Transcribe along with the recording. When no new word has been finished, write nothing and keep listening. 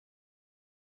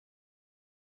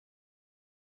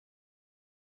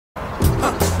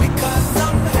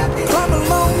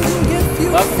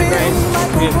Welcome to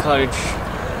Grange Community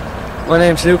College. My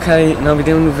name's Luke Kelly and I'll be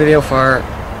doing a video for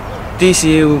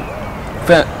DCU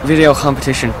video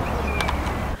competition.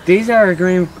 These are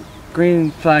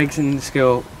green flags in the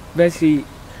school. Basically,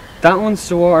 that one's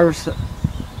the water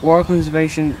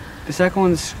conservation, the second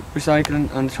one's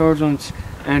recycling, and the third one's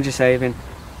energy saving.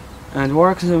 And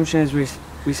water consumption is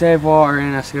we save water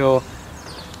in our school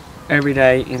every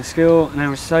day in school, and then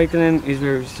recycling is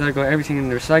where we recycle everything in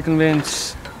the recycling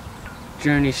bins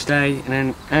during each day, and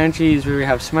then energy is where we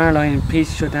have smart lighting,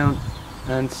 PC shutdown,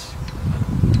 and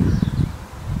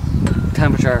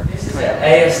temperature. This is an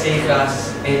ASD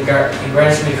class in Grange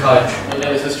Community College. My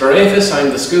name is Mr. Rafis. I'm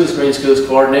the Green Schools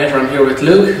Coordinator. I'm here with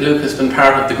Luke. Luke has been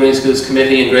part of the Green Schools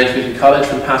Committee in Grange Community College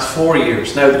for the past 4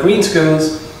 years. Now, the Green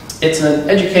Schools, it's an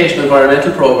educational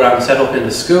environmental programme set up in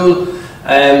the school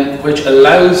which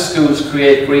allows schools to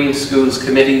create Green Schools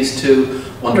committees to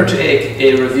undertake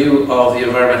a review of the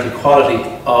environmental quality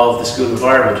of the school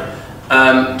environment,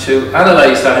 to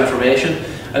analyse that information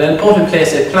and then put in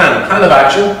place a plan of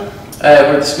action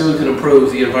where the school can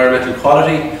improve the environmental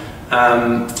quality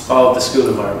of the school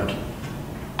environment.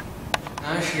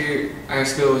 Last year our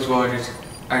school was awarded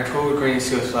our third Green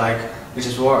Schools flag, which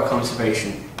is water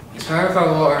conservation. As part of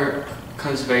our water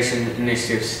conservation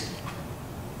initiatives,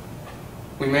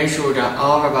 we made sure that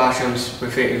all of our bathrooms were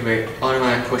fitted with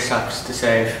automatic push taps to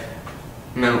save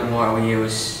the amount of water we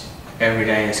use every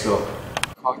day in school.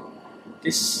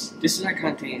 This is our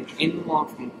canteen. In the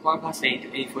morning from 8:15 to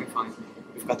 8:45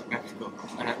 we've got the breakfast club,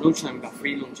 and at lunchtime we've got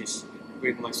free lunches where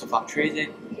you can buy stuff off trays in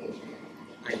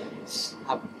and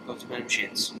have lots of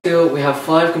machines. So we have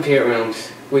 5 computer rooms,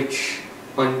 which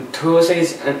on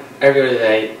Thursdays and every other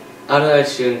day, adult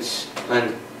students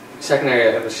and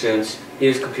secondary level students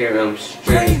use computer rooms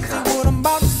during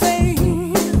class.